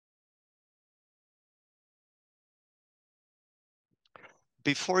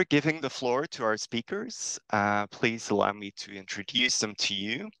Before giving the floor to our speakers, please allow me to introduce them to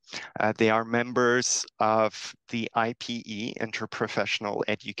you. They are members of the IPE, Interprofessional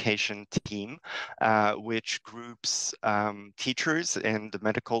Education Team, which groups teachers in the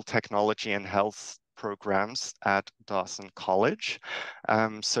medical, technology, and health programs at Dawson College.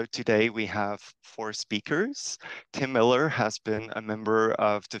 So today we have 4 speakers. Tim Miller has been a member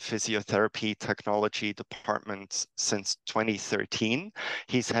of the Physiotherapy Technology Department since 2013.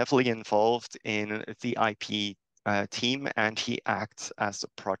 He's heavily involved in the IP team, and he acts as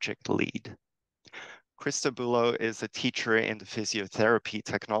a project lead. Krista Bulow is a teacher in the physiotherapy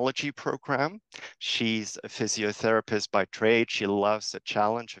technology program. She's a physiotherapist by trade. She loves the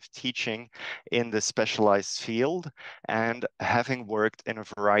challenge of teaching in the specialized field, and having worked in a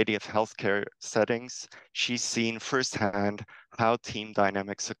variety of healthcare settings, she's seen firsthand how team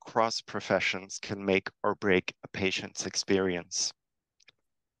dynamics across professions can make or break a patient's experience.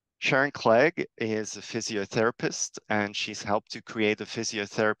 Sharon Clegg is a physiotherapist, and she's helped to create a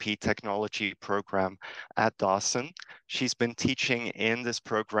physiotherapy technology program at Dawson. She's been teaching in this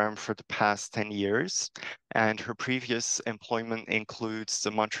program for the past 10 years, and her previous employment includes the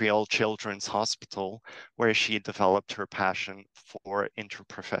Montreal Children's Hospital, where she developed her passion for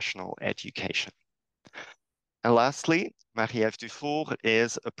interprofessional education. And lastly, Marie-Ève Dufour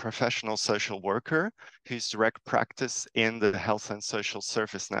is a professional social worker whose direct practice in the Health and Social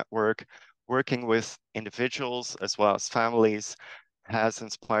Service Network, working with individuals as well as families, has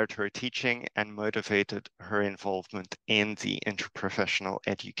inspired her teaching and motivated her involvement in the interprofessional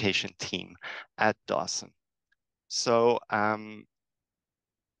education team at Dawson. So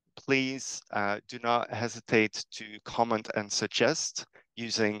please do not hesitate to comment and suggest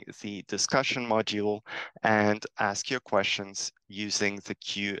using the discussion module, and ask your questions using the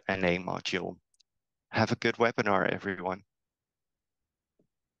Q&A module. Have a good webinar, everyone.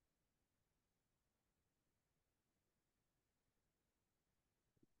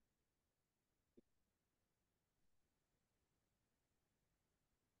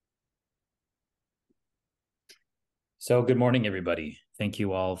 So good morning, everybody. Thank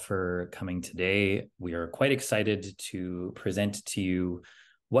you all for coming today. We are quite excited to present to you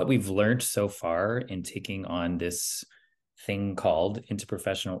what we've learned so far in taking on this thing called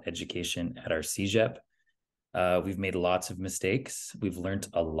interprofessional education at our CEGEP. We've made lots of mistakes. We've learned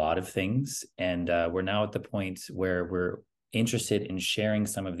a lot of things, and we're now at the point where we're interested in sharing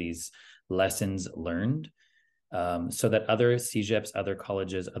some of these lessons learned, so that other CEGEPs, other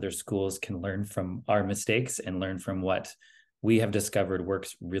colleges, other schools can learn from our mistakes and learn from what we have discovered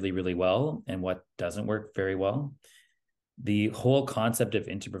works really, really well and what doesn't work very well. The whole concept of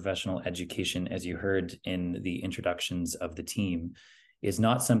interprofessional education, as you heard in the introductions of the team, is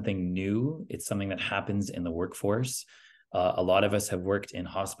not something new. It's something that happens in the workforce. A lot of us have worked in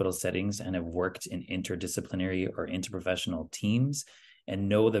hospital settings and have worked in interdisciplinary or interprofessional teams and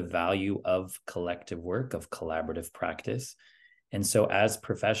know the value of collective work, of collaborative practice. And so as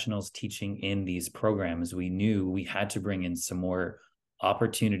professionals teaching in these programs, we knew we had to bring in some more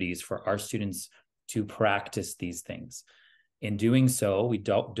opportunities for our students to practice these things. In doing so, we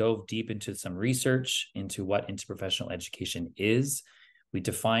dove deep into some research into what interprofessional education is. We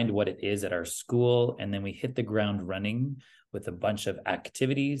defined what it is at our school, and then we hit the ground running with a bunch of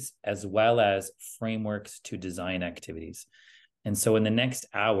activities as well as frameworks to design activities. And so in the next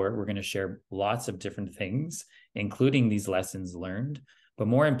hour, we're going to share lots of different things, including these lessons learned, but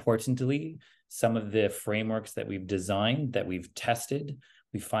more importantly, some of the frameworks that we've designed, that we've tested.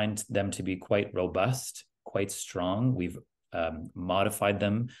 We find them to be quite robust, quite strong. We've modified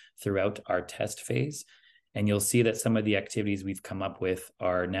them throughout our test phase. And you'll see that some of the activities we've come up with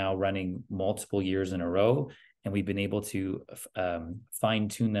are now running multiple years in a row, and we've been able to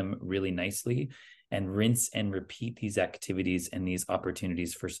fine-tune them really nicely and rinse and repeat these activities and these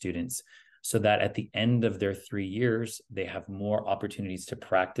opportunities for students, so that at the end of their 3 years, they have more opportunities to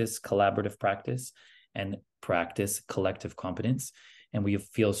practice collaborative practice and practice collective competence. And we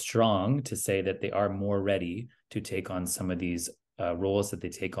feel strong to say that they are more ready to take on some of these roles that they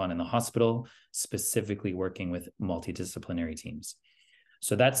take on in the hospital, specifically working with multidisciplinary teams.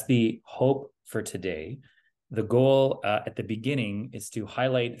 So that's the hope for today. The goal at the beginning is to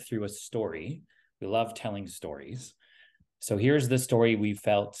highlight through a story. We love telling stories. So here's the story we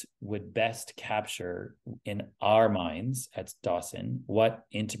felt would best capture in our minds at Dawson what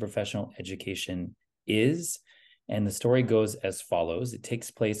interprofessional education is. And the story goes as follows. It takes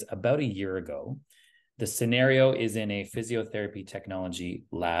place about a year ago. The scenario is in a physiotherapy technology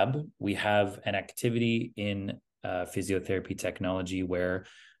lab. We have an activity in physiotherapy technology where,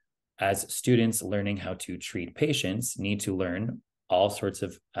 as students learning how to treat patients, need to learn all sorts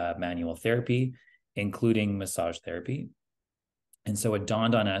of manual therapy, including massage therapy. And so it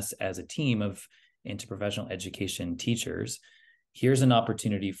dawned on us as a team of interprofessional education teachers, here's an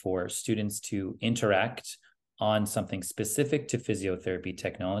opportunity for students to interact on something specific to physiotherapy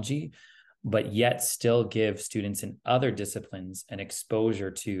technology, but yet still give students in other disciplines an exposure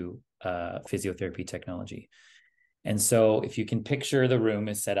to physiotherapy technology. And so if you can picture the room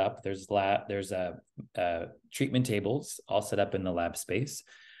is set up, there's treatment tables all set up in the lab space.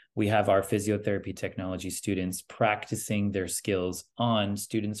 We have our physiotherapy technology students practicing their skills on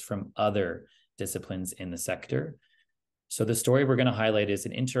students from other disciplines in the sector. So the story we're going to highlight is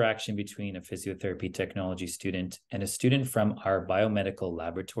an interaction between a physiotherapy technology student and a student from our biomedical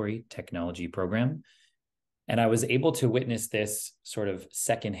laboratory technology program. And I was able to witness this sort of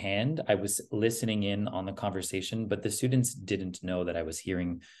secondhand. I was listening in on the conversation, but the students didn't know that I was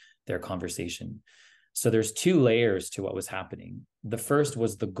hearing their conversation. So there's two layers to what was happening. The first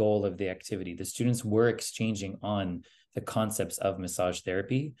was the goal of the activity. The students were exchanging on the concepts of massage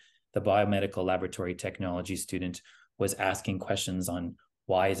therapy. The biomedical laboratory technology student was asking questions on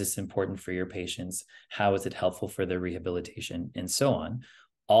why is this important for your patients? How is it helpful for their rehabilitation? And so on,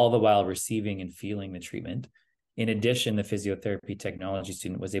 all the while receiving and feeling the treatment. In addition, the physiotherapy technology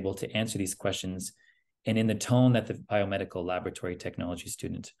student was able to answer these questions and in the tone that the biomedical laboratory technology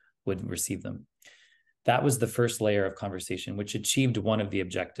student would receive them. That was the first layer of conversation, which achieved one of the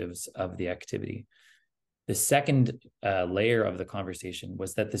objectives of the activity. The second layer of the conversation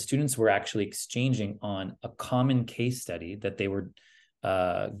was that the students were actually exchanging on a common case study that they were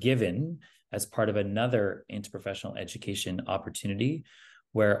given as part of another interprofessional education opportunity,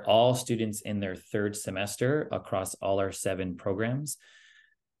 where all students in their third semester across all our 7 programs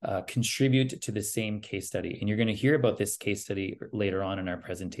contribute to the same case study. And you're going to hear about this case study later on in our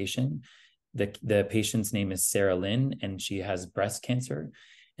presentation. The patient's name is Sarah Lynn, and she has breast cancer.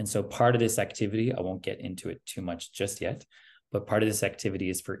 And so part of this activity, I won't get into it too much just yet, but part of this activity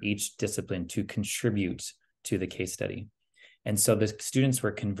is for each discipline to contribute to the case study. And so the students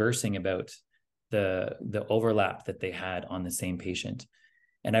were conversing about the overlap that they had on the same patient.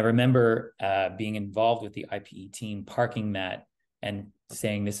 And I remember being involved with the IPE team, parking that and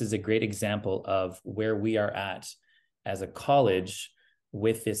saying, this is a great example of where we are at as a college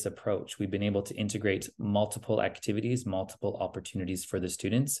with this approach. We've been able to integrate multiple activities, multiple opportunities for the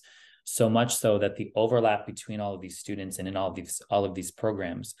students, so much so that the overlap between all of these students and in all of these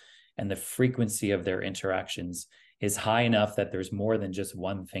programs and the frequency of their interactions is high enough that there's more than just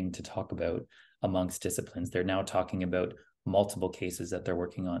one thing to talk about amongst disciplines. They're now talking about multiple cases that they're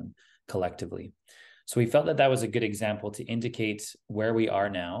working on collectively. So we felt that that was a good example to indicate where we are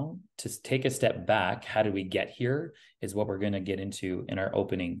now. To take a step back, how did we get here, is what we're going to get into in our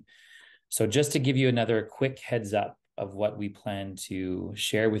opening. So just to give you another quick heads up of what we plan to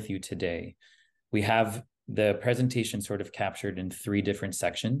share with you today, we have the presentation sort of captured in 3 different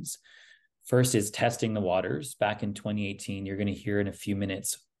sections. First is testing the waters. Back in 2018, you're going to hear in a few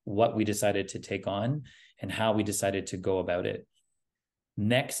minutes what we decided to take on and how we decided to go about it.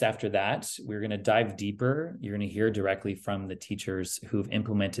 Next, after that, we're going to dive deeper. You're going to hear directly from the teachers who've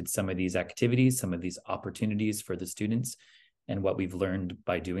implemented some of these activities, some of these opportunities for the students, and what we've learned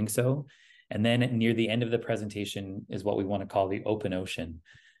by doing so. And then near the end of the presentation is what we want to call the open ocean.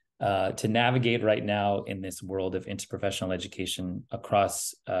 To navigate right now in this world of interprofessional education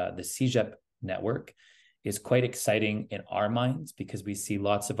across the CEGEP network is quite exciting in our minds, because we see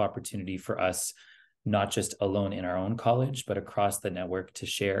lots of opportunity for us, not just alone in our own college, but across the network, to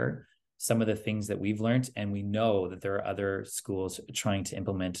share some of the things that we've learned. And we know that there are other schools trying to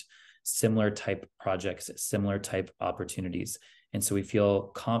implement similar type projects, similar type opportunities. And so we feel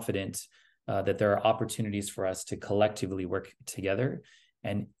confident that there are opportunities for us to collectively work together.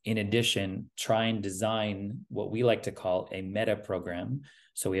 And in addition, try and design what we like to call a meta program.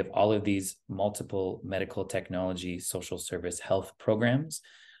 So we have all of these multiple medical technology, social service, health programs.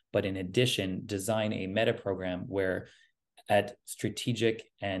 But in addition, design a meta program where at strategic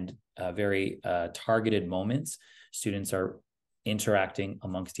and very targeted moments, students are interacting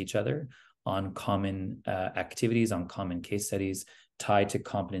amongst each other on common activities, on common case studies tied to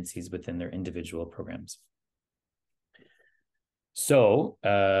competencies within their individual programs. So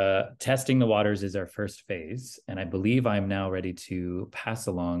testing the waters is our first phase, and I believe I'm now ready to pass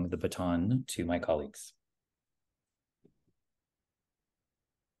along the baton to my colleagues.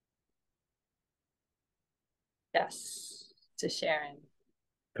 Yes, to Sharon.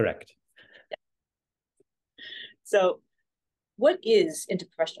 Correct. Yeah. So what is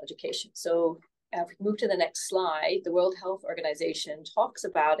interprofessional education? So if we move to the next slide, the World Health Organization talks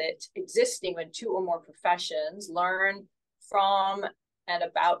about it existing when 2 or more professions learn from and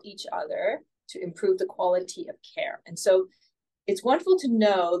about each other to improve the quality of care. And so it's wonderful to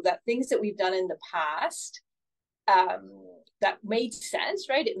know that things that we've done in the past that made sense,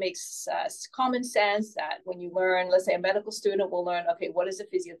 right? It makes common sense that when you learn, let's say a medical student will learn, okay, what is a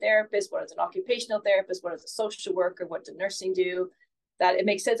physiotherapist? What is an occupational therapist? What is a social worker? What does nursing do? That it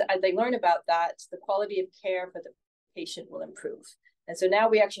makes sense as they learn about that, the quality of care for the patient will improve. And so now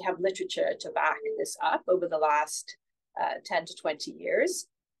we actually have literature to back this up over the last 10 to 20 years.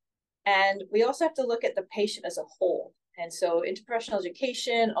 And we also have to look at the patient as a whole. And so interprofessional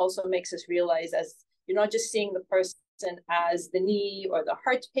education also makes us realize as you're not just seeing the person as the knee or the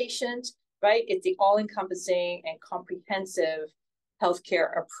heart patient, right? It's the all-encompassing and comprehensive healthcare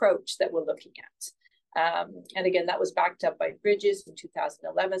approach that we're looking at. And again, that was backed up by Bridges in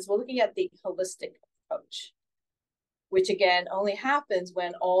 2011. So we're looking at the holistic approach, which again only happens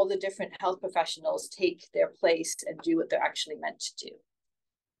when all the different health professionals take their place and do what they're actually meant to do.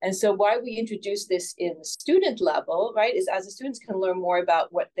 And so why we introduce this in the student level, right, is as the students can learn more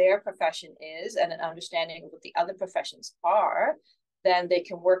about what their profession is and an understanding of what the other professions are, then they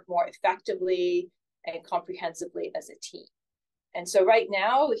can work more effectively and comprehensively as a team. And so right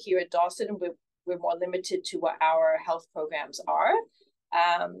now here at Dawson, we're more limited to what our health programs are.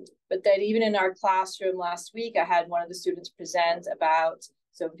 But then even in our classroom last week, I had one of the students present about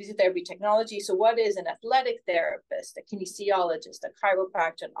physiotherapy technology. So what is an athletic therapist, a kinesiologist, a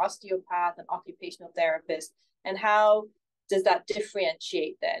chiropractor, an osteopath, an occupational therapist, and how does that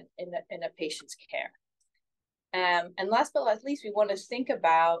differentiate then in a patient's care? And last but not least, we want to think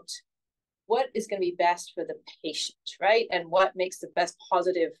about what is going to be best for the patient, right? And what makes the best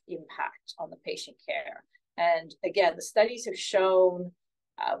positive impact on the patient care. And again, the studies have shown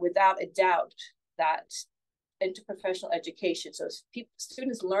without a doubt that interprofessional education, so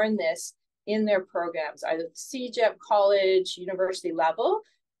students learn this in their programs, either the CEGEP, college, university level,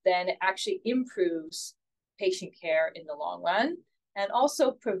 then it actually improves patient care in the long run and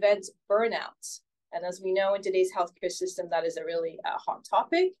also prevents burnouts. And as we know in today's healthcare system, that is a really hot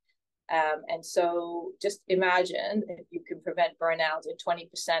topic. And so just imagine if you can prevent burnouts in 20%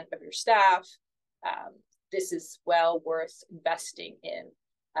 of your staff, this is well worth investing in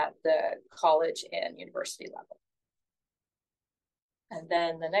at the college and university level. And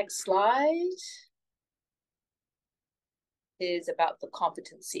then the next slide is about the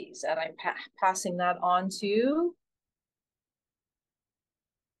competencies, and I'm passing that on to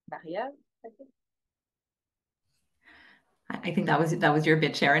Maria, I think. I think that was your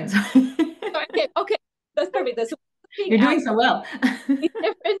bit, Sharon. Okay, that's perfect. You're doing so well.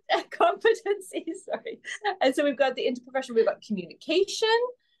 Different competencies, sorry. And so we've got the interprofessional, we've got communication,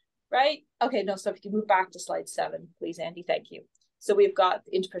 right? Okay, no, so if you can move back to slide 7, please, Andy, thank you. So we've got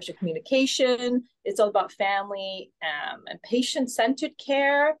the interprofessional communication. It's all about family and patient-centered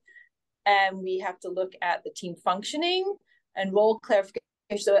care. And we have to look at the team functioning and role clarification.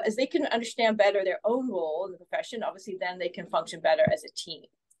 So as they can understand better their own role in the profession, obviously then they can function better as a team,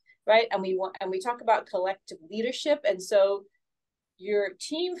 right? And we talk about collective leadership. And so your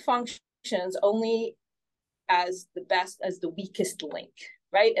team functions only as the best as the weakest link,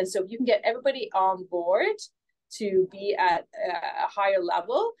 right? And so if you can get everybody on board to be at a higher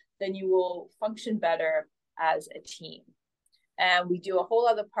level, then you will function better as a team. And we do a whole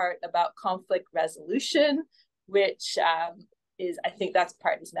other part about conflict resolution, which I think that's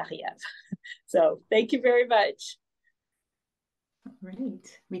part is Marie-Ève. So thank you very much.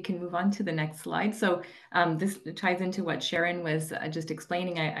 Great. We can move on to the next slide. So this ties into what Sharon was just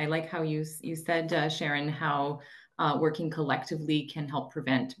explaining. I like how you said, Sharon, how working collectively can help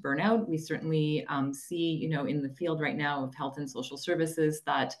prevent burnout. We certainly see, in the field right now of health and social services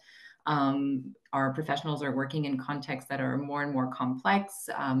that our professionals are working in contexts that are more and more complex,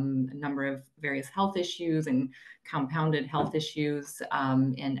 a number of various health issues and compounded health issues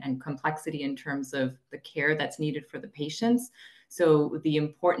and complexity in terms of the care that's needed for the patients. So the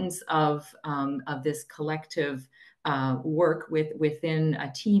importance of this collective work within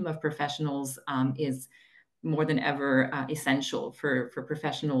a team of professionals is more than ever essential for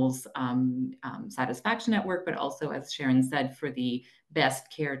professionals' satisfaction at work, but also, as Sharon said, for the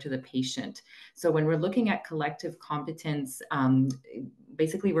best care to the patient. So when we're looking at collective competence,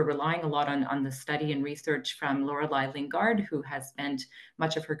 basically we're relying a lot on the study and research from Lorelei Lingard, who has spent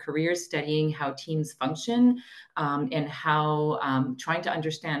much of her career studying how teams function and how trying to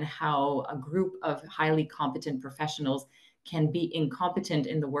understand how a group of highly competent professionals can be incompetent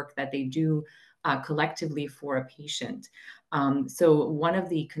in the work that they do collectively for a patient. So one of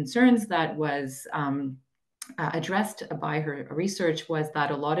the concerns that was addressed by her research was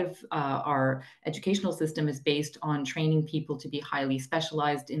that a lot of our educational system is based on training people to be highly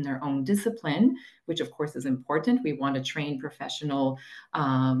specialized in their own discipline, which of course is important. We want to train professional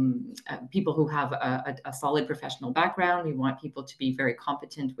people who have a solid professional background. We want people to be very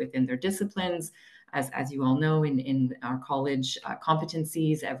competent within their disciplines. As you all know, in our college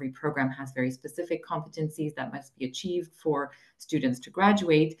competencies, every program has very specific competencies that must be achieved for students to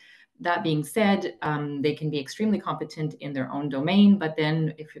graduate. That being said, they can be extremely competent in their own domain, but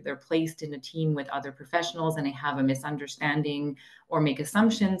then if they're placed in a team with other professionals and they have a misunderstanding or make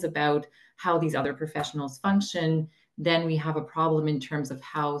assumptions about how these other professionals function, then we have a problem in terms of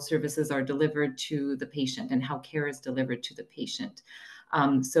how services are delivered to the patient and how care is delivered to the patient.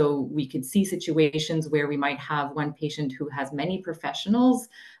 So we could see situations where we might have one patient who has many professionals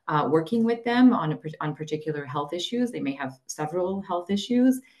working with them on particular health issues. They may have several health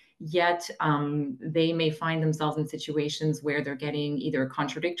issues, yet they may find themselves in situations where they're getting either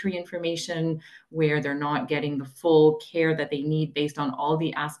contradictory information, where they're not getting the full care that they need based on all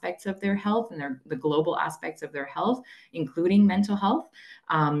the aspects of their health and the global aspects of their health, including mental health.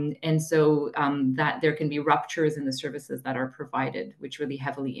 And so that there can be ruptures in the services that are provided, which really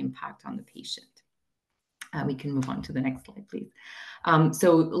heavily impact on the patient. We can move on to the next slide, please.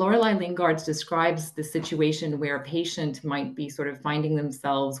 So Lorelei Lingard describes the situation where a patient might be sort of finding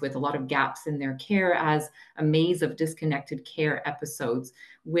themselves with a lot of gaps in their care as a maze of disconnected care episodes,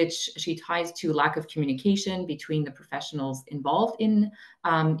 which she ties to lack of communication between the professionals involved in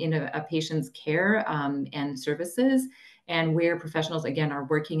a patient's care and services, and where professionals, again, are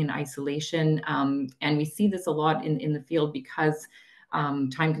working in isolation. And we see this a lot in the field because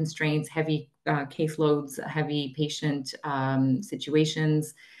time constraints, heavy caseloads, heavy patient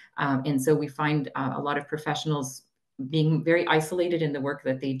situations. And so we find a lot of professionals being very isolated in the work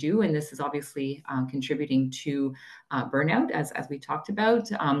that they do. And this is obviously contributing to burnout, as we talked about,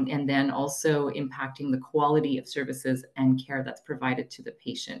 and then also impacting the quality of services and care that's provided to the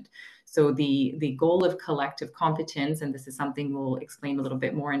patient. So the goal of collective competence, and this is something we'll explain a little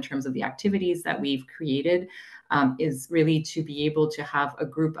bit more in terms of the activities that we've created, is really to be able to have a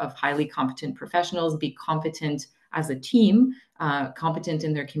group of highly competent professionals be competent as a team, competent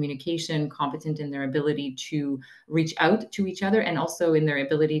in their communication, competent in their ability to reach out to each other, and also in their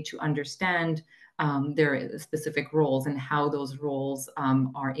ability to understand their specific roles and how those roles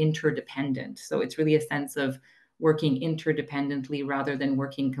are interdependent. So it's really a sense of working interdependently rather than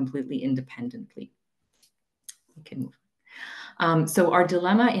working completely independently. We can move. So our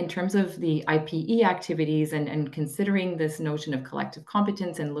dilemma in terms of the IPE activities and considering this notion of collective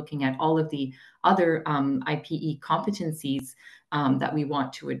competence and looking at all of the other IPE competencies that we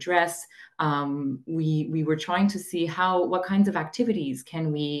want to address, we were trying to see what kinds of activities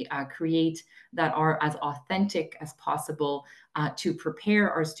can we create that are as authentic as possible to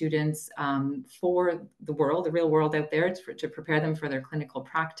prepare our students for the real world out there, to prepare them for their clinical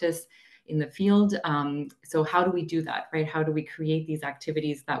practice in the field. So how do we do that, right? How do we create these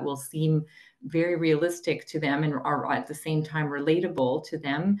activities that will seem very realistic to them and are at the same time relatable to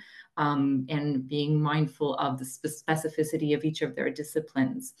them, and being mindful of the specificity of each of their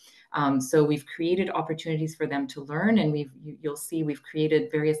disciplines. So we've created opportunities for them to learn, and you'll see we've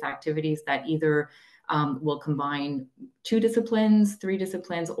created various activities that either will combine 2 disciplines, 3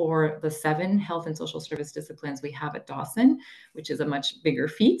 disciplines, or the 7 health and social service disciplines we have at Dawson, which is a much bigger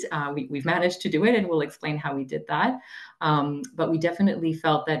feat. We've managed to do it, and we'll explain how we did that. But we definitely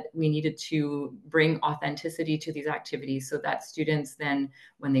felt that we needed to bring authenticity to these activities so that students then,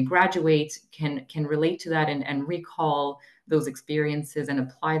 when they graduate, can relate to that and recall those experiences and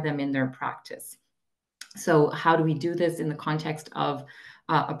apply them in their practice. So how do we do this in the context of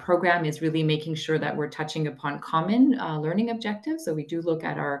a program is really making sure that we're touching upon common learning objectives. So we do look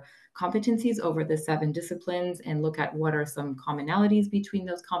at our competencies over the 7 disciplines and look at what are some commonalities between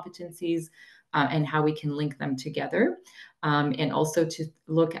those competencies and how we can link them together. And also to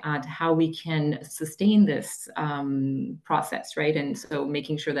look at how we can sustain this process, right? And so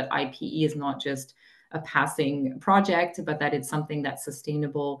making sure that IPE is not just a passing project, but that it's something that's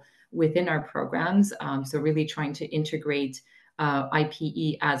sustainable within our programs. So really trying to integrate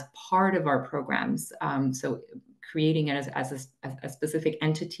IPE as part of our programs. So creating it as a specific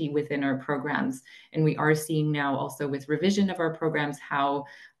entity within our programs. And we are seeing now also with revision of our programs how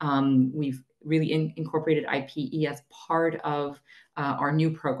we've really incorporated IPE as part of our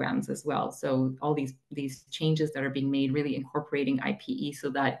new programs as well. So all these changes that are being made, really incorporating IPE so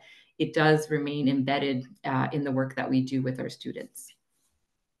that it does remain embedded in the work that we do with our students.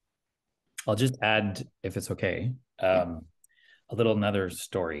 I'll just add, if it's okay, another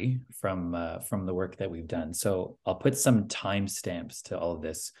story from the work that we've done. So I'll put some timestamps to all of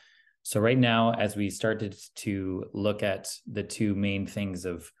this. So right now, as we started to look at the two main things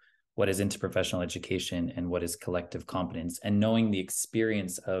of what is interprofessional education and what is collective competence, and knowing the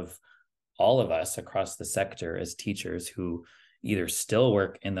experience of all of us across the sector as teachers who either still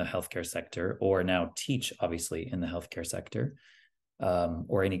work in the healthcare sector or now teach, obviously, in the healthcare sector,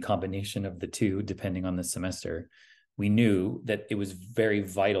 or any combination of the two, depending on the semester, we knew that it was very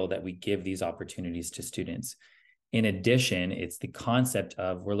vital that we give these opportunities to students. In addition, it's the concept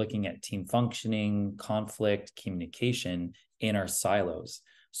of we're looking at team functioning, conflict, communication in our silos.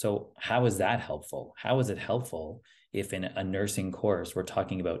 So how is that helpful? How is it helpful if in a nursing course, we're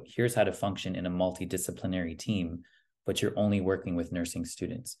talking about here's how to function in a multidisciplinary team, but you're only working with nursing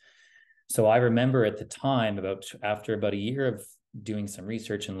students? So I remember at the time, after about a year of doing some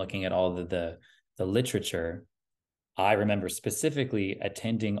research and looking at all the literature, I remember specifically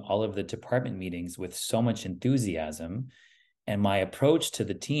attending all of the department meetings with so much enthusiasm. And my approach to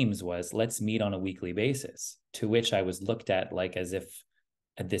the teams was, let's meet on a weekly basis, to which I was looked at like as if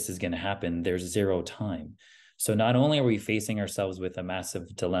this is going to happen. There's zero time. So not only are we facing ourselves with a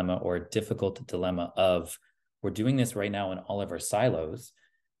massive dilemma or a difficult dilemma of we're doing this right now in all of our silos,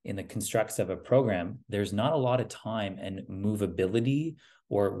 in the constructs of a program, there's not a lot of time and movability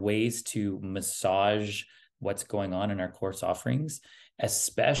or ways to massage what's going on in our course offerings,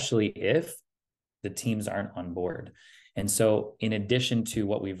 especially if the teams aren't on board. And so in addition to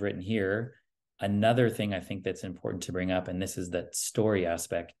what we've written here, another thing I think that's important to bring up, and this is that story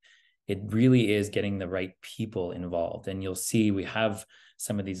aspect, it really is getting the right people involved. And you'll see we have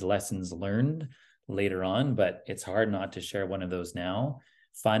some of these lessons learned later on, but it's hard not to share one of those now.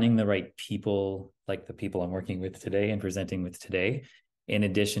 Finding the right people, like the people I'm working with today and presenting with today, in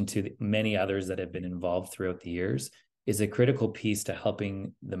addition to the many others that have been involved throughout the years, is a critical piece to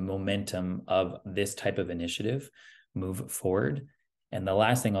helping the momentum of this type of initiative move forward. And the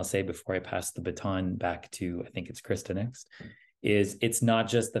last thing I'll say before I pass the baton back to, I think it's Krista next, is it's not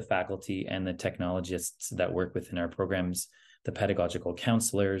just the faculty and the technologists that work within our programs, the pedagogical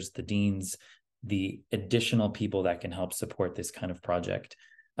counselors, the deans, the additional people that can help support this kind of project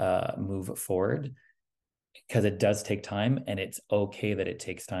move forward, because it does take time, and it's okay that it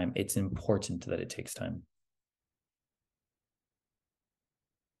takes time. It's important that it takes time.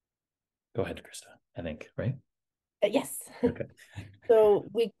 Go ahead, Krista, I think, right? Yes. Okay. So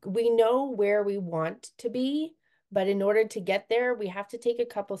we know where we want to be, but in order to get there, we have to take a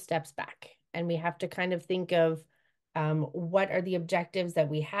couple steps back, and we have to kind of think of what are the objectives that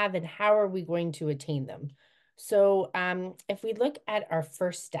we have and how are we going to attain them. So if we look at our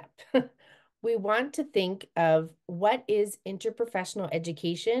first step, we want to think of what is interprofessional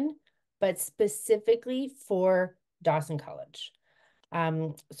education, but specifically for Dawson College.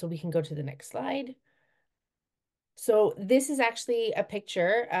 So we can go to the next slide. So this is actually a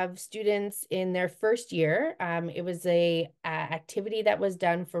picture of students in their first year. It was a activity that was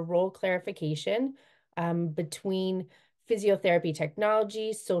done for role clarification between physiotherapy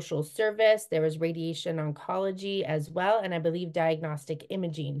technology, social service. There was radiation oncology as well, and I believe diagnostic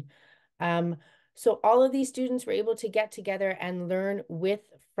imaging. So all of these students were able to get together and learn with,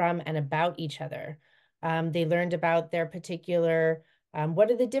 from, and about each other. They learned about their particular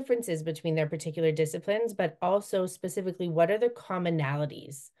what are the differences between their particular disciplines, but also specifically, what are the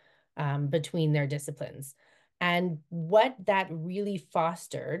commonalities between their disciplines? And what that really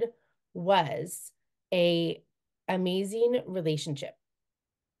fostered was an amazing relationship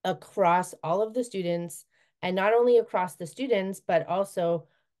across all of the students, and not only across the students, but also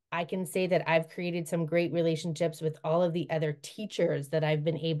I can say that I've created some great relationships with all of the other teachers that I've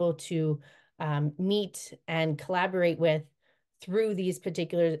been able to meet and collaborate with through these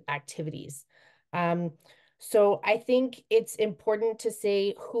particular activities. So I think it's important to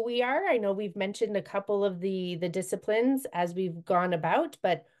say who we are. I know we've mentioned a couple of the disciplines as we've gone about,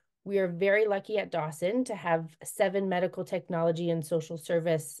 but we are very lucky at Dawson to have 7 medical technology and social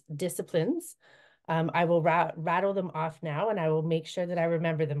service disciplines. I will rattle them off now, and I will make sure that I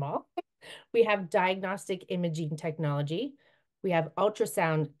remember them all. We have diagnostic imaging technology. We have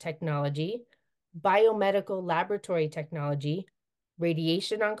ultrasound technology, biomedical laboratory technology,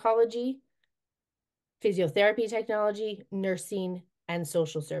 radiation oncology, physiotherapy technology, nursing, and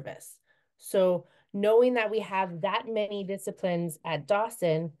social service. So knowing that we have that many disciplines at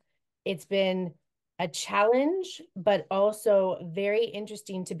Dawson, it's been a challenge, but also very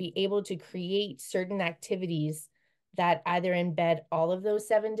interesting to be able to create certain activities that either embed all of those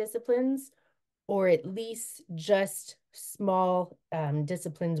 7 disciplines, or at least just small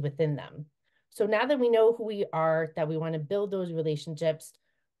disciplines within them. So now that we know who we are, that we want to build those relationships,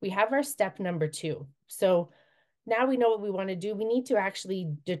 we have our step number 2. So now we know what we want to do. We need to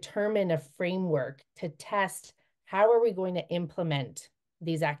actually determine a framework to test how are we going to implement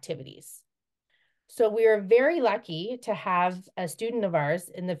these activities. So we are very lucky to have a student of ours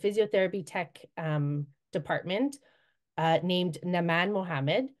in the physiotherapy tech department named Naman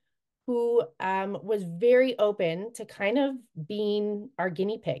Mohammed, who was very open to kind of being our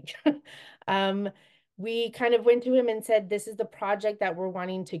guinea pig. We kind of went to him and said, this is the project that we're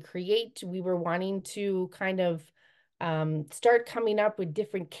wanting to create. We were wanting to kind of start coming up with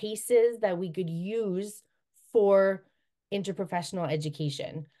different cases that we could use for interprofessional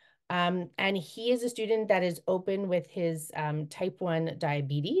education. And he is a student that is open with his type 1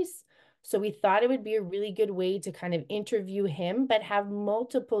 diabetes. So we thought it would be a really good way to kind of interview him, but have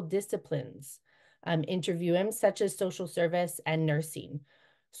multiple disciplines interview him, such as social service and nursing.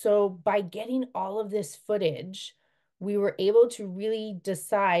 So by getting all of this footage, we were able to really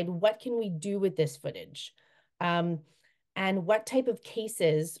decide what can we do with this footage, and what type of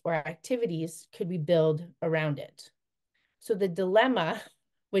cases or activities could we build around it. So the dilemma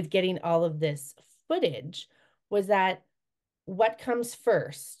with getting all of this footage was that what comes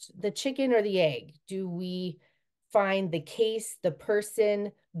first, the chicken or the egg? Do we find the case, the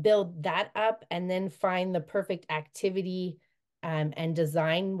person, build that up, and then find the perfect activity and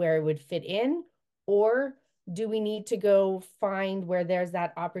design where it would fit in? Or do we need to go find where there's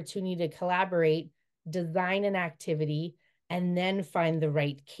that opportunity to collaborate, design an activity, and then find the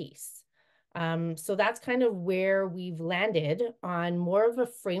right case? So that's kind of where we've landed on more of a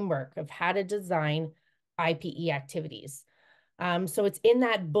framework of how to design IPE activities. So it's in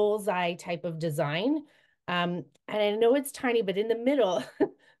that bullseye type of design. And I know it's tiny, but in the middle,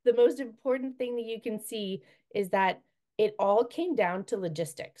 the most important thing that you can see is that it all came down to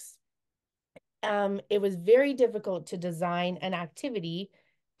logistics. It was very difficult to design an activity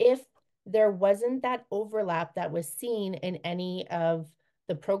if there wasn't that overlap that was seen in any of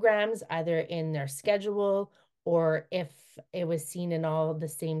the programs, either in their schedule or if it was seen in all the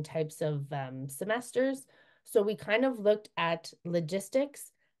same types of semesters. So we kind of looked at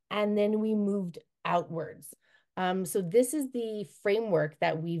logistics and then we moved outwards. So this is the framework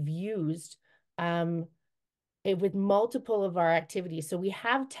that we've used with multiple of our activities. So we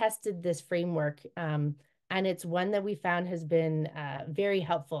have tested this framework, and it's one that we found has been very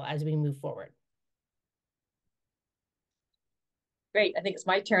helpful as we move forward. Great, I think it's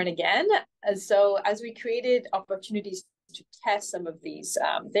my turn again. And so as we created opportunities to test some of these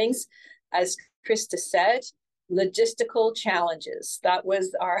things, as Krista said, logistical challenges. That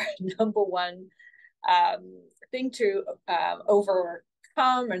was our number one thing to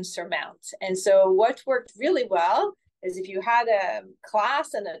overcome and surmount. And so what worked really well is if you had a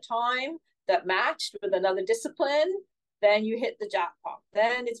class and a time that matched with another discipline, then you hit the jackpot.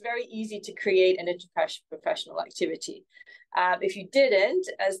 Then it's very easy to create an interprofessional activity. If you didn't,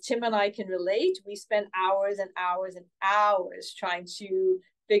 as Tim and I can relate, we spent hours and hours and hours trying to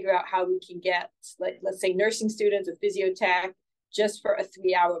figure out how we can get, like, let's say nursing students with physiotech just for a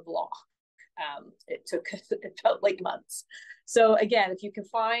 3-hour block. It felt like months. So again, if you can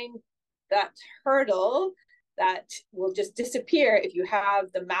find that hurdle, that will just disappear if you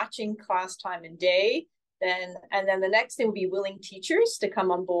have the matching class time and day, then the next thing will be willing teachers to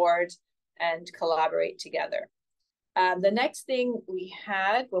come on board and collaborate together. The next thing we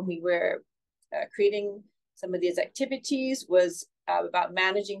had when we were creating some of these activities was about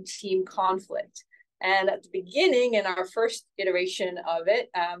managing team conflict. And at the beginning, in our first iteration of it,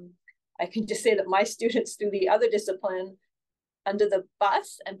 I can just say that my students threw the other discipline under the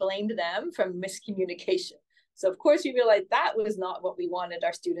bus and blamed them for miscommunication. So of course we realized that was not what we wanted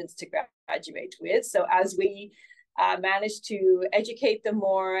our students to graduate with. So as we managed to educate them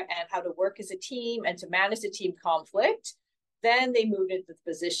more and how to work as a team and to manage the team conflict, then they moved into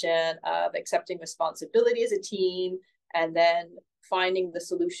the position of accepting responsibility as a team and then finding the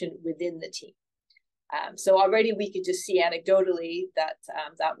solution within the team. So already we could just see anecdotally that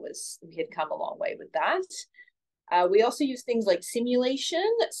we had come a long way with that. We also use things like simulation.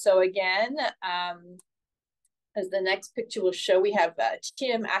 So again, as the next picture will show, we have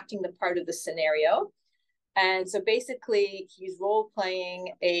Tim acting the part of the scenario. And so basically he's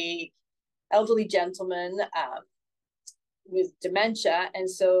role-playing a elderly gentleman with dementia. And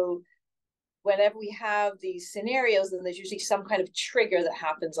so whenever we have these scenarios, then there's usually some kind of trigger that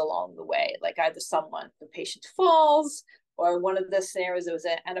happens along the way, like either the patient falls, or one of the scenarios, there was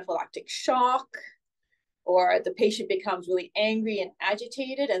an anaphylactic shock, or the patient becomes really angry and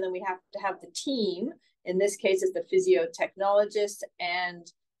agitated, and then we have to have the team, in this case it's the physiotechnologist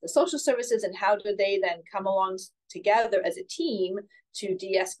and the social services, and how do they then come along together as a team to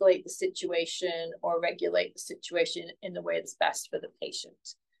de-escalate the situation or regulate the situation in the way that's best for the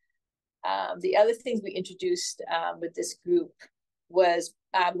patient. The other things we introduced with this group was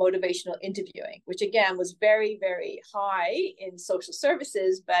motivational interviewing, which again was very, very high in social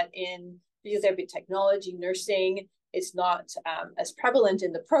services, but in physiotherapy, technology, nursing, it's not as prevalent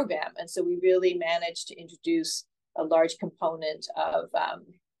in the program. And so we really managed to introduce a large component of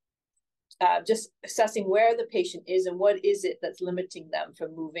just assessing where the patient is and what is it that's limiting them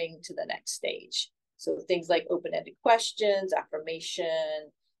from moving to the next stage. So things like open-ended questions, affirmation,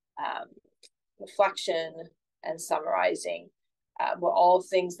 reflection, and summarizing were all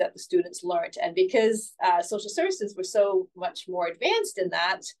things that the students learned. And because social services were so much more advanced in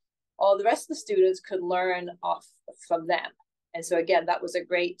that, all the rest of the students could learn off from them. And so again, that was a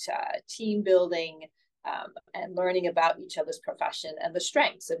great team building and learning about each other's profession and the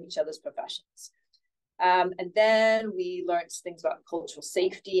strengths of each other's professions. And then we learned things about cultural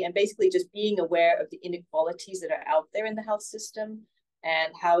safety and basically just being aware of the inequalities that are out there in the health system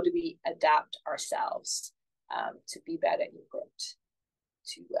and how do we adapt ourselves to be better equipped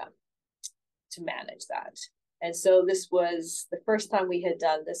to manage that. And so this was the first time we had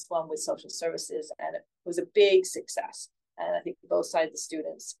done this one with social services, and it was a big success. And I think both sides of the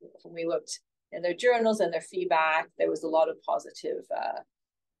students, when we looked in their journals and their feedback, there was a lot of positive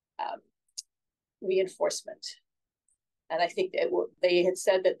reinforcement. And I think they had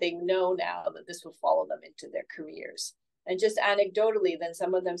said that they know now that this will follow them into their careers. And just anecdotally, then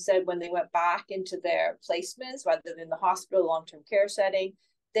some of them said when they went back into their placements, rather than in the hospital, long-term care setting,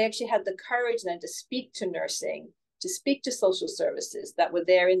 they actually had the courage then to speak to nursing, to speak to social services that were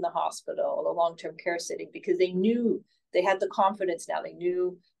there in the hospital or the long-term care setting, because they knew, they had the confidence now, they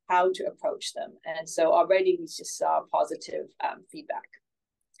knew how to approach them. And so already we just saw positive feedback.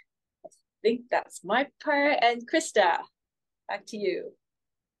 I think that's my part. And Krista, back to you.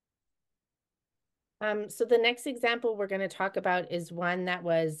 So the next example we're going to talk about is one that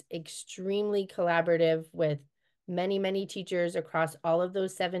was extremely collaborative with many, many teachers across all of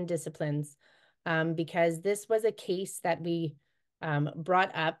those 7 disciplines, because this was a case that we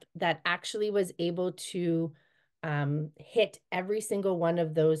brought up that actually was able to hit every single one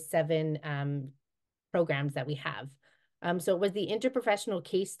of those 7 programs that we have. So it was the interprofessional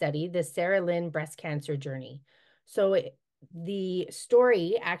case study, the Sarah Lynn breast cancer journey. So the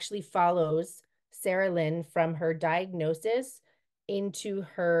story actually follows Sarah Lynn from her diagnosis into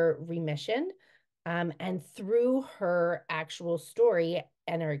her remission. And through her actual story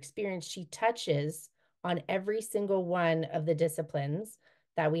and her experience, she touches on every single one of the disciplines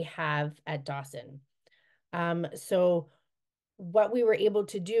that we have at Dawson. So what we were able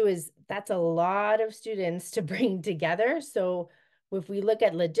to do is, that's a lot of students to bring together. So if we look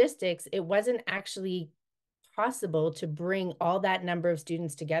at logistics, it wasn't actually possible to bring all that number of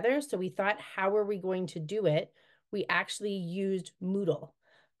students together. So we thought, how are we going to do it? We actually used Moodle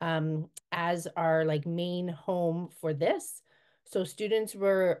as our main home for this. So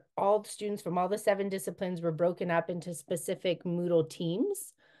all the students from all the 7 disciplines were broken up into specific Moodle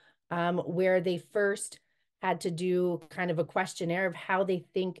teams, where they first had to do kind of a questionnaire of how they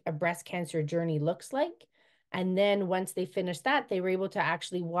think a breast cancer journey looks like. And then once they finished that, they were able to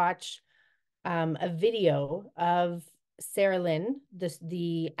actually watch a video of Sarah Lynn,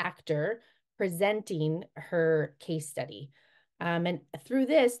 the actor, presenting her case study. And through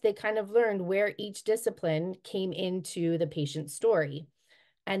this, they kind of learned where each discipline came into the patient's story.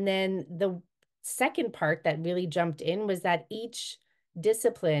 And then the second part that really jumped in was that each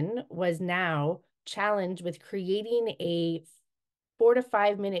discipline was now challenged with creating a 4 to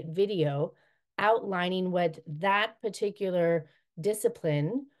 5 minute video outlining what that particular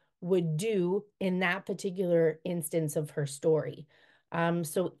discipline would do in that particular instance of her story.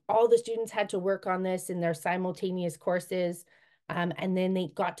 So all the students had to work on this in their simultaneous courses, and then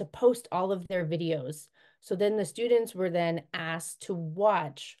they got to post all of their videos. So then the students were then asked to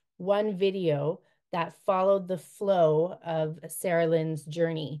watch one video that followed the flow of Sarah Lynn's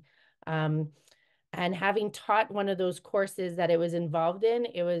journey. And having taught one of those courses that it was involved in,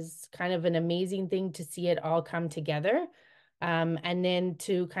 it was kind of an amazing thing to see it all come together. And then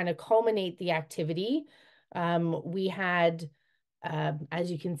to kind of culminate the activity, we had,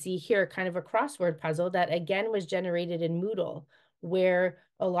 as you can see here, kind of a crossword puzzle that again was generated in Moodle, where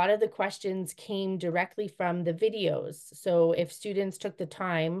a lot of the questions came directly from the videos. So if students took the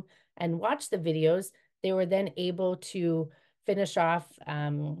time and watched the videos, they were then able to finish off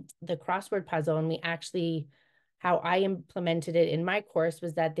the crossword puzzle. And we actually, how I implemented it in my course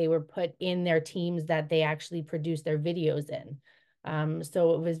was that they were put in their teams that they actually produced their videos in.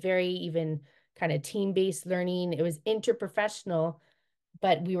 So it was very even kind of team-based learning. It was interprofessional,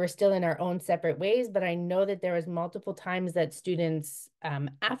 but we were still in our own separate ways. But I know that there was multiple times that students,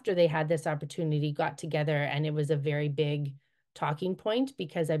 after they had this opportunity, got together, and it was a very big talking point,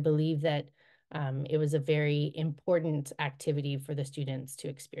 because I believe that it was a very important activity for the students to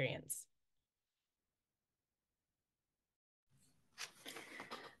experience.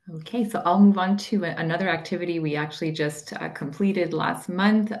 Okay, so I'll move on to another activity we actually just completed last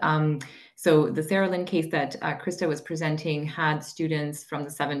month. So the Sarah Lynn case that Krista was presenting had students from the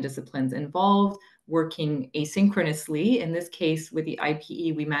 7 disciplines involved working asynchronously. In this case, with the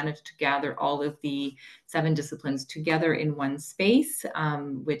IPE, we managed to gather all of the 7 disciplines together in one space,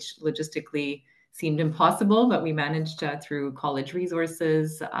 which logistically seemed impossible, but we managed through college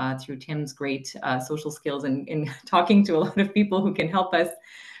resources, through Tim's great social skills and in talking to a lot of people who can help us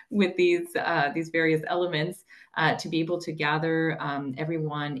with these various elements, to be able to gather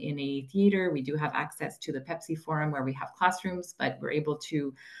everyone in a theater. We do have access to the Pepsi Forum where we have classrooms, but we're able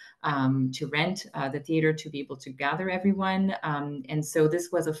to rent the theater to be able to gather everyone. And so this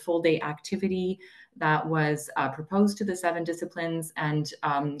was a full day activity that was proposed to the 7 disciplines, and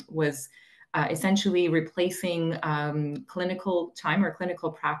was essentially replacing clinical time or clinical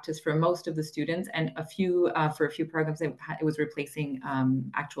practice for most of the students, and for a few programs it was replacing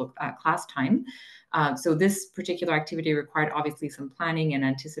actual class time. So this particular activity required obviously some planning and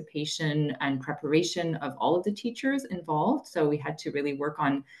anticipation and preparation of all of the teachers involved. So we had to really work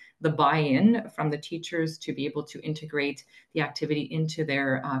on the buy-in from the teachers to be able to integrate the activity into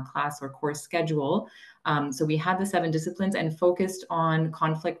their class or course schedule. So we had the 7 disciplines and focused on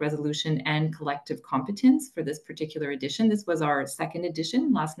conflict resolution and collective competence for this particular edition. This was our 2nd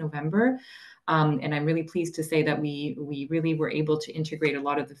edition last November. And I'm really pleased to say that we really were able to integrate a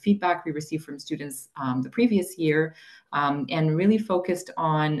lot of the feedback we received from students the previous year, and really focused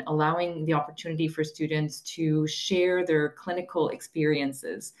on allowing the opportunity for students to share their clinical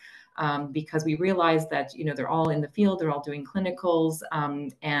experiences. Because we realized that, they're all in the field, they're all doing clinicals,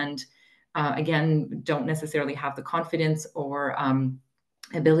 and again, don't necessarily have the confidence or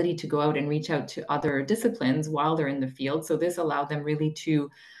ability to go out and reach out to other disciplines while they're in the field. So this allowed them really to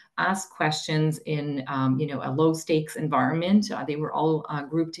ask questions in a low stakes environment. They were all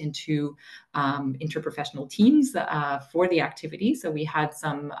grouped into interprofessional teams for the activity. So we had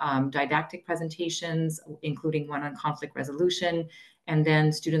some didactic presentations, including one on conflict resolution. And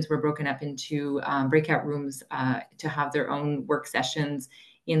then students were broken up into breakout rooms to have their own work sessions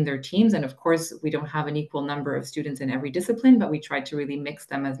in their teams. And of course, we don't have an equal number of students in every discipline, but we tried to really mix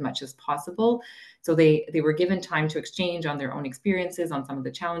them as much as possible. So they were given time to exchange on their own experiences, on some of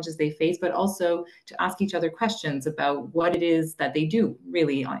the challenges they face, but also to ask each other questions about what it is that they do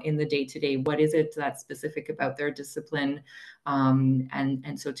really in the day-to-day. What is it that's specific about their discipline?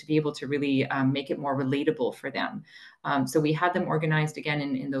 And so to be able to really make it more relatable for them. So we had them organized again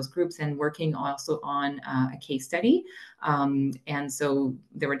in those groups and working also on a case study. And so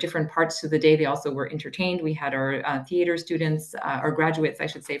there were different parts to the day. They also were entertained. We had our theater students, our graduates, I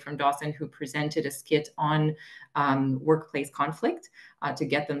should say, from Dawson, who presented a skit on workplace conflict to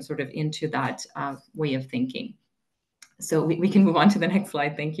get them sort of into that way of thinking. So we can move on to the next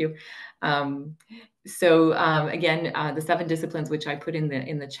slide. Thank you. So again, the 7 disciplines which I put in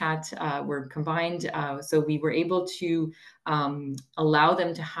the chat were combined. So we were able to allow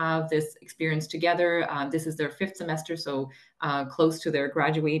them to have this experience together. This is their 5th semester, so close to their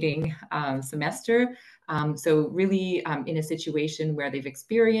graduating semester. So really in a situation where they've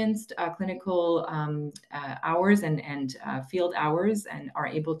experienced clinical hours and field hours and are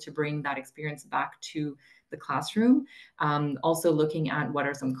able to bring that experience back to the classroom. Also looking at what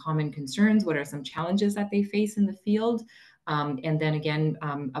are some common concerns, what are some challenges that they face in the field. And then again,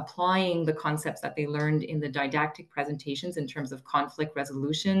 applying the concepts that they learned in the didactic presentations in terms of conflict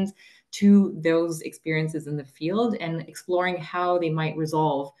resolutions to those experiences in the field and exploring how they might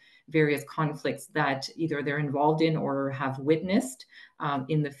resolve various conflicts that either they're involved in or have witnessed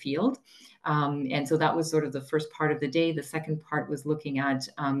in the field. And so that was sort of the first part of the day. The second part was looking at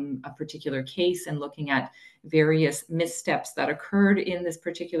a particular case and looking at various missteps that occurred in this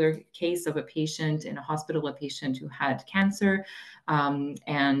particular case of a patient in a hospital, a patient who had cancer,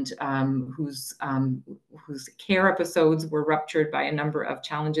 and whose care episodes were ruptured by a number of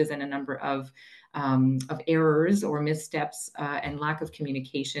challenges and a number of errors or missteps and lack of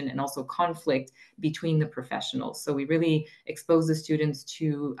communication and also conflict between the professionals. So we really expose the students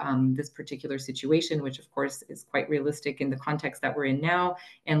to this particular situation, which of course is quite realistic in the context that we're in now,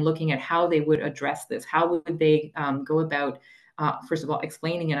 and looking at how they would address this. How would they go about first of all,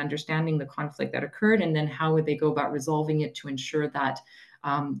 explaining and understanding the conflict that occurred, and then how would they go about resolving it to ensure that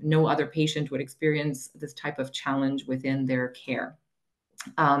no other patient would experience this type of challenge within their care.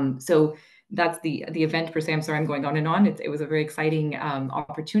 So that's the event per se. I'm sorry, I'm going on and on. It was a very exciting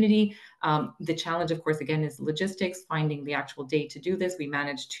opportunity. The challenge, of course, again, is logistics, finding the actual date to do this. We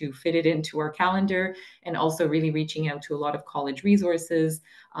managed to fit it into our calendar, and also really reaching out to a lot of college resources,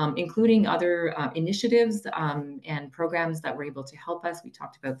 including other initiatives and programs that were able to help us. We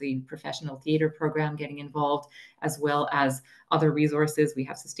talked about the professional theater program getting involved, as well as other resources. We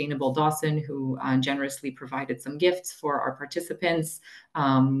have Sustainable Dawson, who generously provided some gifts for our participants.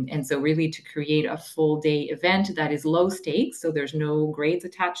 And so really to create a full day event that is low stakes, so there's no grades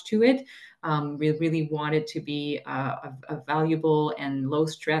attached to it. We really wanted to be a valuable and low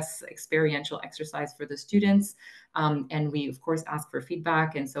stress experiential exercise for the students. And we, of course, ask for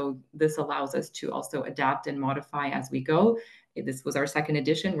feedback. And so this allows us to also adapt and modify as we go. This was our second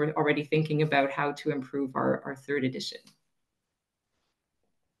edition. We're already thinking about how to improve our third edition.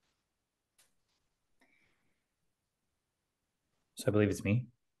 So I believe it's me.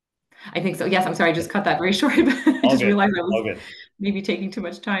 I think so. Yes, I'm sorry. I just cut that very short. I just realized I was maybe taking too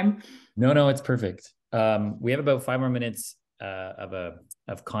much time. No, it's perfect. We have about 5 more minutes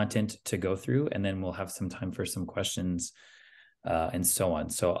of content to go through, and then we'll have some time for some questions and so on.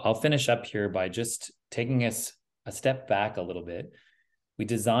 So I'll finish up here by just taking us a step back a little bit. We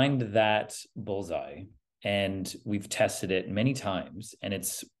designed that bullseye, and we've tested it many times. And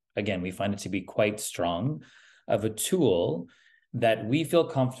it's, again, we find it to be quite strong of a tool that we feel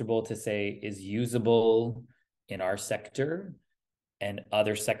comfortable to say is usable in our sector and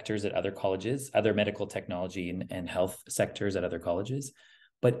other sectors at other colleges, other medical technology and health sectors at other colleges.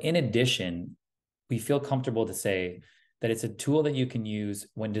 But in addition, we feel comfortable to say that it's a tool that you can use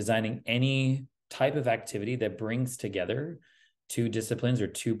when designing any type of activity that brings together 2 disciplines or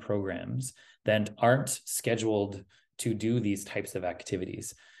 2 programs that aren't scheduled to do these types of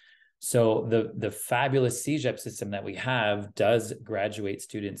activities. So the fabulous CEGEP system that we have does graduate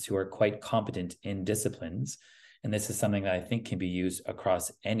students who are quite competent in disciplines. And this is something that I think can be used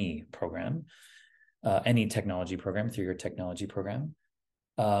across any program, any technology program, 3-year technology program.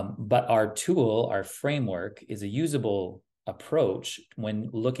 But our tool, our framework, is a usable approach when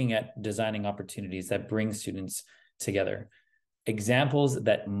looking at designing opportunities that bring students together. Examples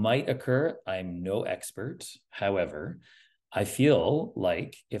that might occur, I'm no expert. However, I feel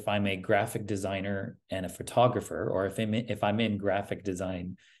like if I'm a graphic designer and a photographer, or if I'm in graphic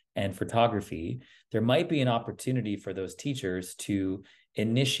design and photography, there might be an opportunity for those teachers to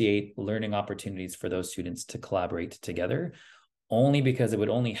initiate learning opportunities for those students to collaborate together, only because it would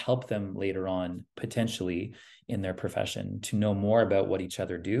only help them later on, potentially in their profession, to know more about what each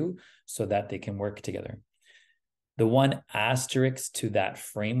other do so that they can work together. The one asterisk to that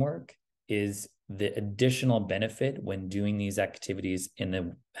framework is the additional benefit when doing these activities in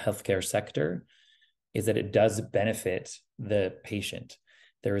the healthcare sector is that it does benefit the patient.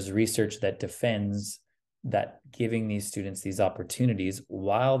 There is research that defends that giving these students these opportunities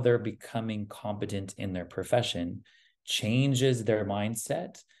while they're becoming competent in their profession changes their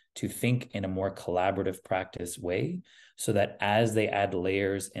mindset to think in a more collaborative practice way, so that as they add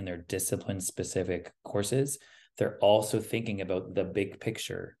layers in their discipline-specific courses, they're also thinking about the big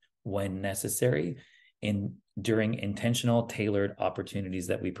picture when necessary during intentional, tailored opportunities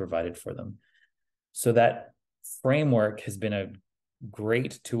that we provided for them. So that framework has been a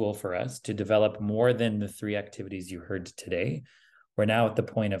great tool for us to develop more than the 3 activities you heard today. We're now at the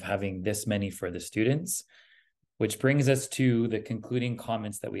point of having this many for the students, which brings us to the concluding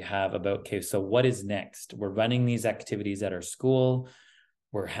comments that we have about, okay, so what is next? We're running these activities at our school.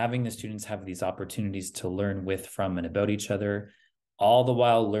 We're having the students have these opportunities to learn with, from, and about each other, all the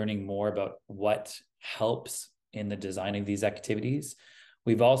while learning more about what helps in the design of these activities.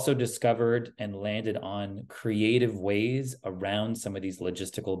 We've also discovered and landed on creative ways around some of these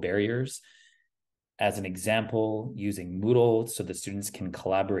logistical barriers. As an example, using Moodle so the students can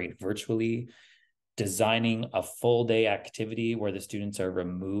collaborate virtually, designing a full day activity where the students are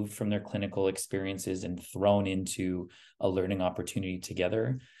removed from their clinical experiences and thrown into a learning opportunity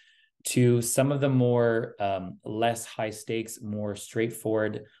together, to some of the more less high stakes, more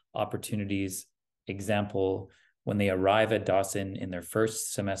straightforward opportunities. Example, when they arrive at Dawson in their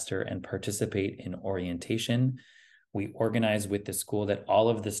first semester and participate in orientation, we organize with the school that all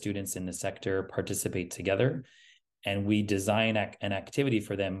of the students in the sector participate together, and we design an activity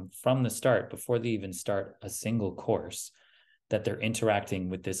for them from the start, before they even start a single course, that they're interacting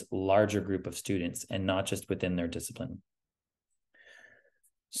with this larger group of students and not just within their discipline.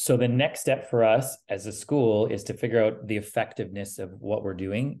 So the next step for us as a school is to figure out the effectiveness of what we're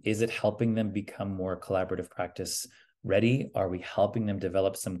doing. Is it helping them become more collaborative practice ready? Are we helping them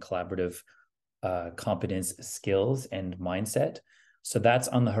develop some collaborative competence, skills, and mindset? So that's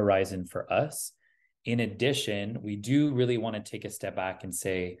on the horizon for us. In addition, we do really want to take a step back and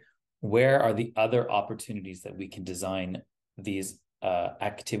say, where are the other opportunities that we can design these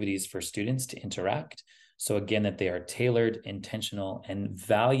activities for students to interact? So again, that they are tailored, intentional, and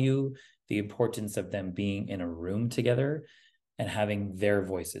value the importance of them being in a room together and having their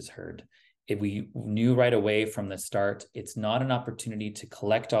voices heard. If we knew right away from the start, it's not an opportunity to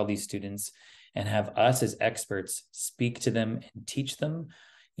collect all these students and have us as experts speak to them and teach them.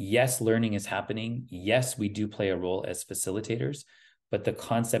 Yes, learning is happening. Yes, we do play a role as facilitators, but the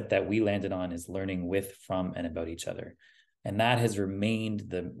concept that we landed on is learning with, from, and about each other. And that has remained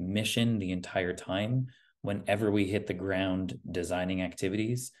the mission the entire time. Whenever we hit the ground designing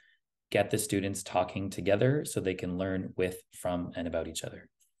activities, get the students talking together so they can learn with, from, and about each other.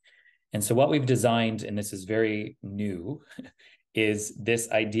 And so what we've designed, and this is very new, is this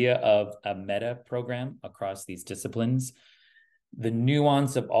idea of a meta program across these disciplines. The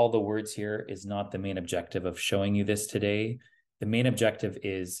nuance of all the words here is not the main objective of showing you this today. The main objective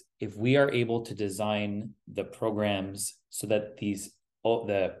is if we are able to design the programs so that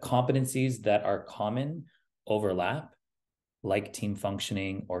the competencies that are common overlap, like team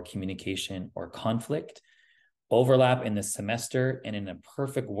functioning or communication or conflict, overlap in the semester, and in a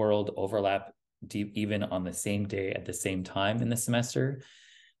perfect world overlap even on the same day at the same time in the semester,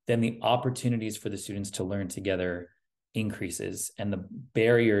 then the opportunities for the students to learn together increases and the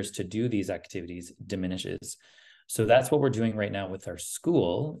barriers to do these activities diminishes. So that's what we're doing right now with our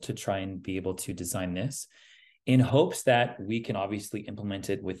school to try and be able to design this in hopes that we can obviously implement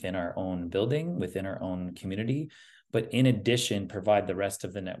it within our own building, within our own community, but in addition, provide the rest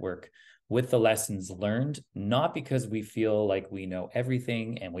of the network with the lessons learned, not because we feel like we know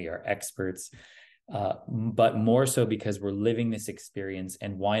everything and we are experts, but more so because we're living this experience,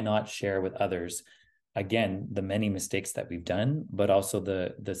 and why not share with others, again, the many mistakes that we've done, but also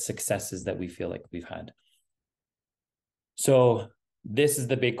the successes that we feel like we've had. So this is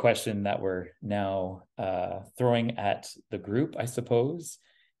the big question that we're now throwing at the group, I suppose,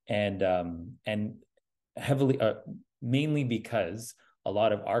 and heavily, mainly because a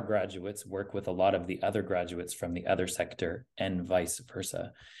lot of our graduates work with a lot of the other graduates from the other sector and vice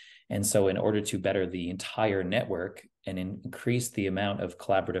versa. And so in order to better the entire network and increase the amount of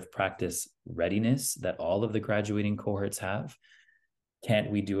collaborative practice readiness that all of the graduating cohorts have, can't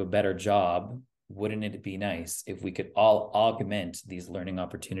we do a better job? Wouldn't it be nice if we could all augment these learning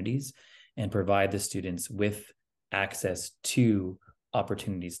opportunities and provide the students with access to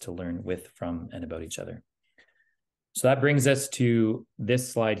opportunities to learn with, from, and about each other? So that brings us to this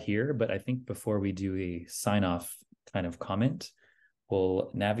slide here. But I think before we do a sign-off kind of comment,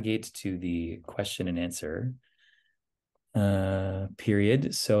 we'll navigate to the question and answer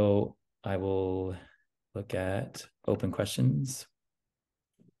period. So I will look at open questions.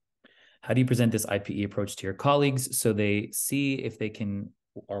 How do you present this IPE approach to your colleagues so they see if they can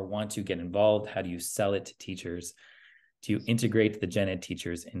or want to get involved? How do you sell it to teachers? Do you integrate the gen ed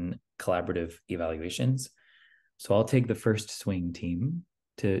teachers in collaborative evaluations? So I'll take the first swing, team.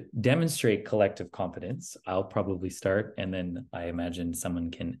 To demonstrate collective competence, I'll probably start, and then I imagine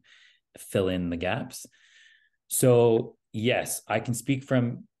someone can fill in the gaps. So yes, I can speak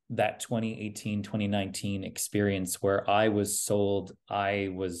from that 2018, 2019 experience where I was sold, I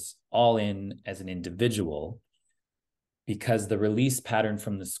was all in as an individual, because the release pattern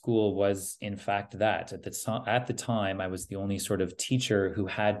from the school was in fact that at the time, I was the only sort of teacher who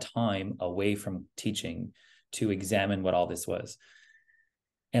had time away from teaching to examine what all this was.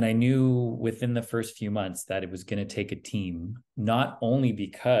 And I knew within the first few months that it was going to take a team, not only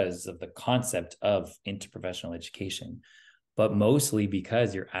because of the concept of interprofessional education, but mostly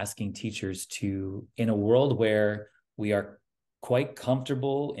because you're asking teachers to, in a world where we are quite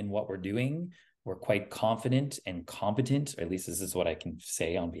comfortable in what we're doing, we're quite confident and competent, or at least this is what I can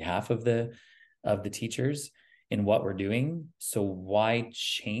say on behalf of the teachers in what we're doing. So why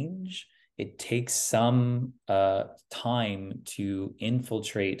change? It takes some time to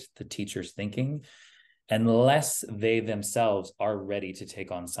infiltrate the teacher's thinking, unless they themselves are ready to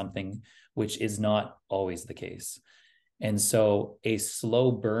take on something, which is not always the case. And so a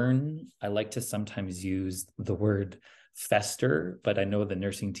slow burn, I like to sometimes use the word fester, but I know the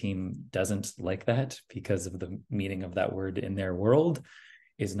nursing team doesn't like that because of the meaning of that word in their world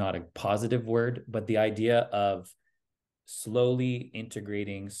is not a positive word, but the idea of slowly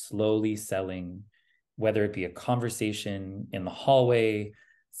integrating, slowly selling, whether it be a conversation in the hallway,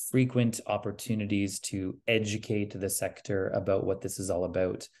 frequent opportunities to educate the sector about what this is all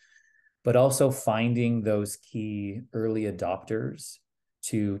about, but also finding those key early adopters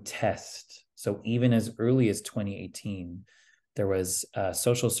to test. So even as early as 2018, there was a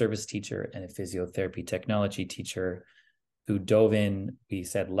social service teacher and a physiotherapy technology teacher who dove in. We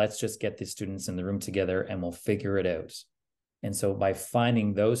said, let's just get the students in the room together and we'll figure it out. And so by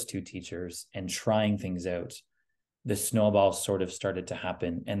finding those two teachers and trying things out, the snowball sort of started to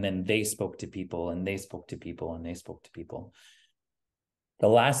happen. And then they spoke to people and they spoke to people and they spoke to people. The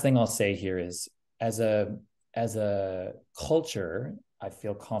last thing I'll say here is, as a culture, I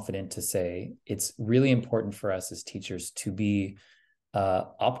feel confident to say it's really important for us as teachers to be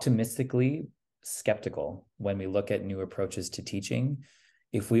optimistically skeptical when we look at new approaches to teaching.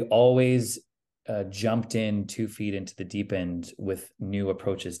 If we always jumped in 2 feet into the deep end with new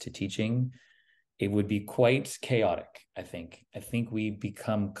approaches to teaching, it would be quite chaotic, I think. I think we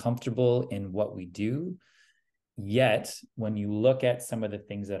become comfortable in what we do. Yet, when you look at some of the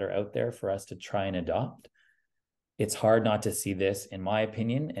things that are out there for us to try and adopt, it's hard not to see this, in my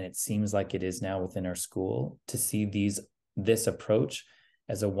opinion, and it seems like it is now within our school, to see this approach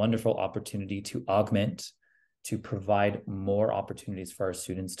as a wonderful opportunity to augment, to provide more opportunities for our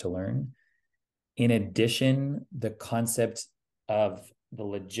students to learn. In addition, the concept of the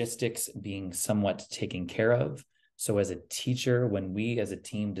logistics being somewhat taken care of. So as a teacher, when we as a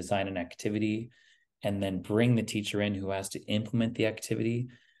team design an activity and then bring the teacher in who has to implement the activity,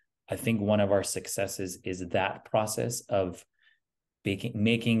 I think one of our successes is that process of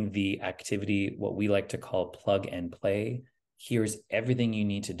making the activity what we like to call plug and play. Here's everything you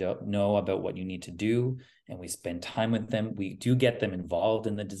need to know about what you need to do, and we spend time with them. We do get them involved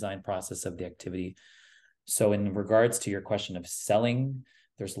in the design process of the activity. So in regards to your question of selling,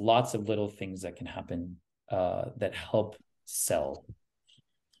 there's lots of little things that can happen that help sell.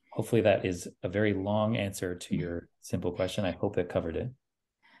 Hopefully that is a very long answer to your simple question. I hope it covered it.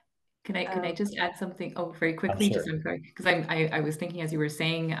 Can I just add something? Oh, very quickly, Sure. just I'm sorry, because I was thinking as you were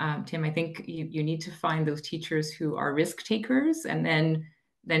saying, Tim, I think you need to find those teachers who are risk takers, and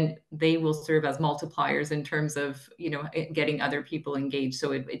then they will serve as multipliers in terms of, you know, getting other people engaged.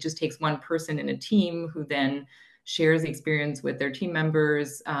 So it just takes one person in a team who then shares the experience with their team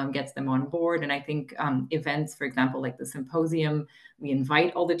members, gets them on board. And I think events, for example, like the symposium, we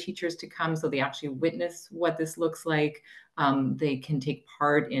invite all the teachers to come so they actually witness what this looks like. They can take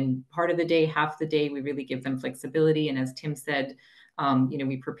part in part of the day, half the day. We really give them flexibility. And as Tim said, you know,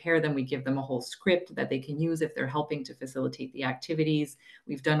 we prepare them, we give them a whole script that they can use if they're helping to facilitate the activities.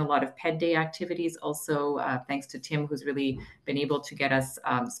 We've done a lot of PED Day activities also, thanks to Tim, who's really been able to get us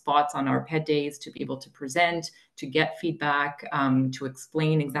spots on our PED Days to be able to present, to get feedback, to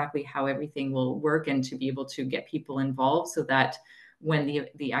explain exactly how everything will work, and to be able to get people involved so that when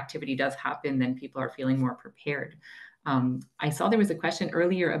the activity does happen, then people are feeling more prepared. I saw there was a question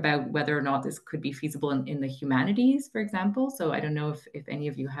earlier about whether or not this could be feasible in the humanities, for example. So I don't know if any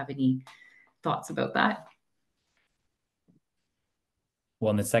of you have any thoughts about that. Well,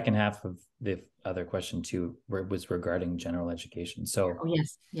 in the second half of the other question too, was regarding general education. So, oh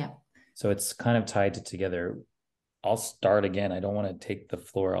yes, yeah. So it's kind of tied together. I'll start again. I don't want to take the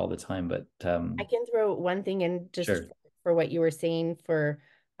floor all the time, but I can throw one thing in just sure. for what you were saying for,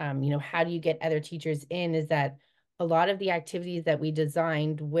 you know, how do you get other teachers in, is that a lot of the activities that we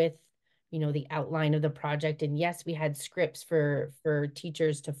designed with, you know, the outline of the project, and yes, we had scripts for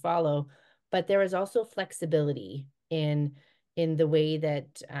teachers to follow, but there was also flexibility in the way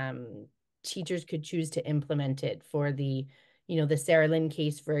that teachers could choose to implement it. For the, you know, the Sarah Lynn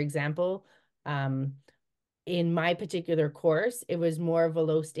case, for example, in my particular course, it was more of a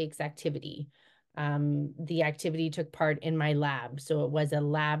low stakes activity. The activity took part in my lab, so it was a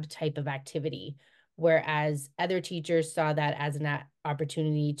lab type of activity, whereas other teachers saw that as an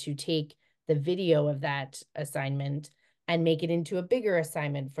opportunity to take the video of that assignment and make it into a bigger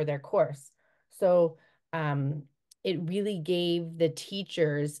assignment for their course. So it really gave the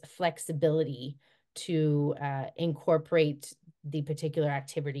teachers flexibility to incorporate the particular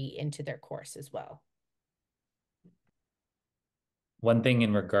activity into their course as well. One thing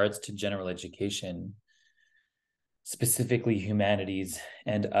in regards to general education, specifically humanities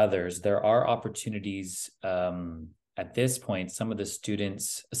and others, there are opportunities at this point. Some of the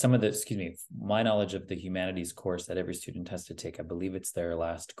students, my knowledge of the humanities course that every student has to take, I believe it's their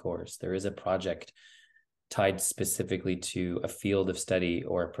last course. There is a project tied specifically to a field of study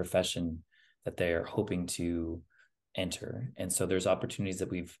or a profession that they are hoping to enter. And so there's opportunities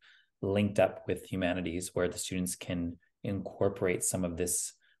that we've linked up with humanities where the students can incorporate some of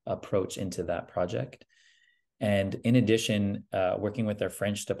this approach into that project. And in addition, working with our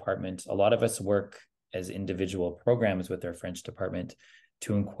French department, a lot of us work as individual programs with our French department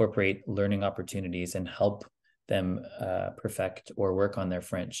to incorporate learning opportunities and help them perfect or work on their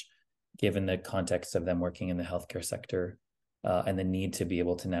French, given the context of them working in the healthcare sector and the need to be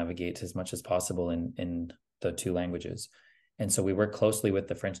able to navigate as much as possible in the two languages. And so we work closely with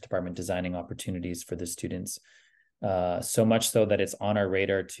the French department designing opportunities for the students, so much so that it's on our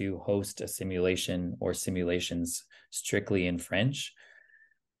radar to host a simulation or simulations strictly in French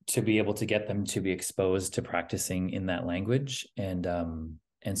to be able to get them to be exposed to practicing in that language. And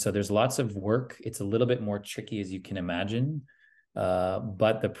so there's lots of work. It's a little bit more tricky, as you can imagine,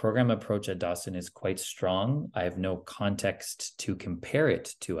 but the program approach at Dawson is quite strong. I have no context to compare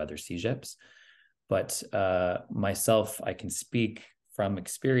it to other CEGEPs, but myself, I can speak from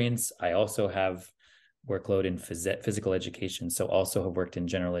experience. I also have workload in physical education, so also have worked in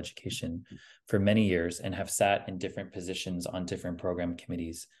general education for many years and have sat in different positions on different program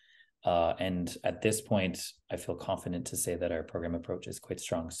committees. And at this point, I feel confident to say that our program approach is quite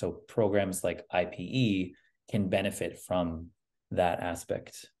strong. So programs like IPE can benefit from that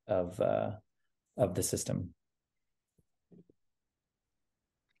aspect of the system.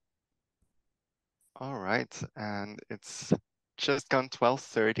 All right, and it's just gone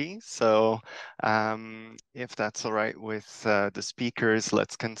 12:30, so if that's all right with the speakers,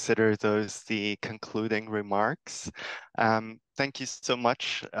 let's consider those the concluding remarks. Thank you so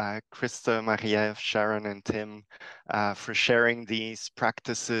much, Krista, Maria, Sharon, and Tim, for sharing these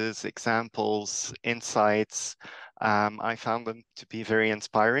practices, examples, insights. I found them to be very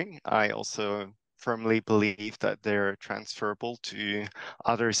inspiring. I also firmly believe that they're transferable to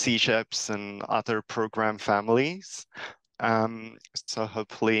other CEGEPs and other program families. So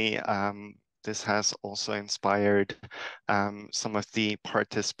hopefully this has also inspired some of the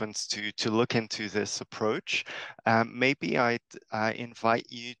participants to look into this approach. Maybe I'd invite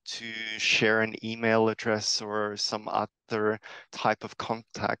you to share an email address or some other type of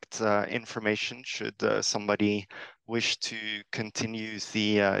contact information should somebody wish to continue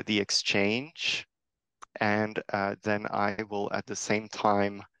the exchange. And then I will at the same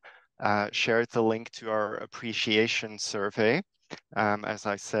time share the link to our appreciation survey. As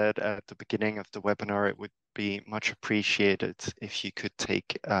I said at the beginning of the webinar, it would be much appreciated if you could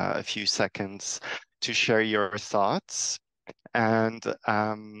take a few seconds to share your thoughts. And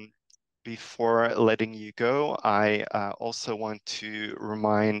before letting you go, I also want to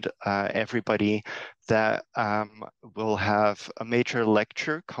remind everybody that we'll have a major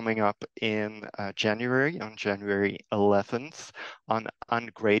lecture coming up in January, on January 11th, on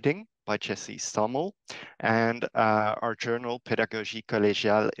ungrading by Jesse Stommel. And our journal, Pédagogie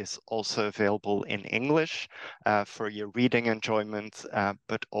collégiale, is also available in English for your reading enjoyment,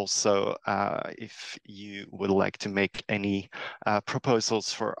 but also if you would like to make any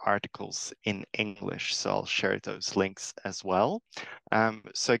proposals for articles in English. So I'll share those links as well.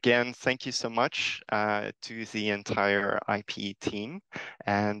 So again, thank you so much to the entire IPE team,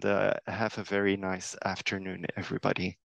 and have a very nice afternoon, everybody.